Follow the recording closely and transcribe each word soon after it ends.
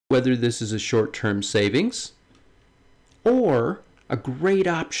whether this is a short-term savings or a great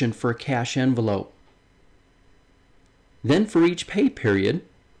option for a cash envelope. Then for each pay period,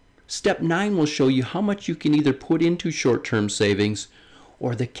 step 9 will show you how much you can either put into short-term savings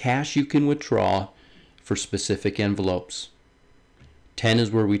or the cash you can withdraw for specific envelopes. 10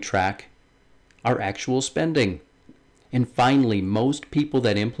 is where we track our actual spending. And finally, most people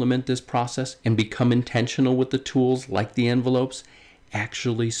that implement this process and become intentional with the tools like the envelopes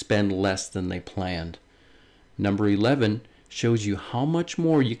actually spend less than they planned. Number 11 shows you how much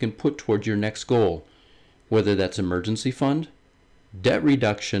more you can put towards your next goal, whether that's emergency fund, debt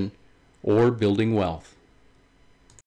reduction, or building wealth.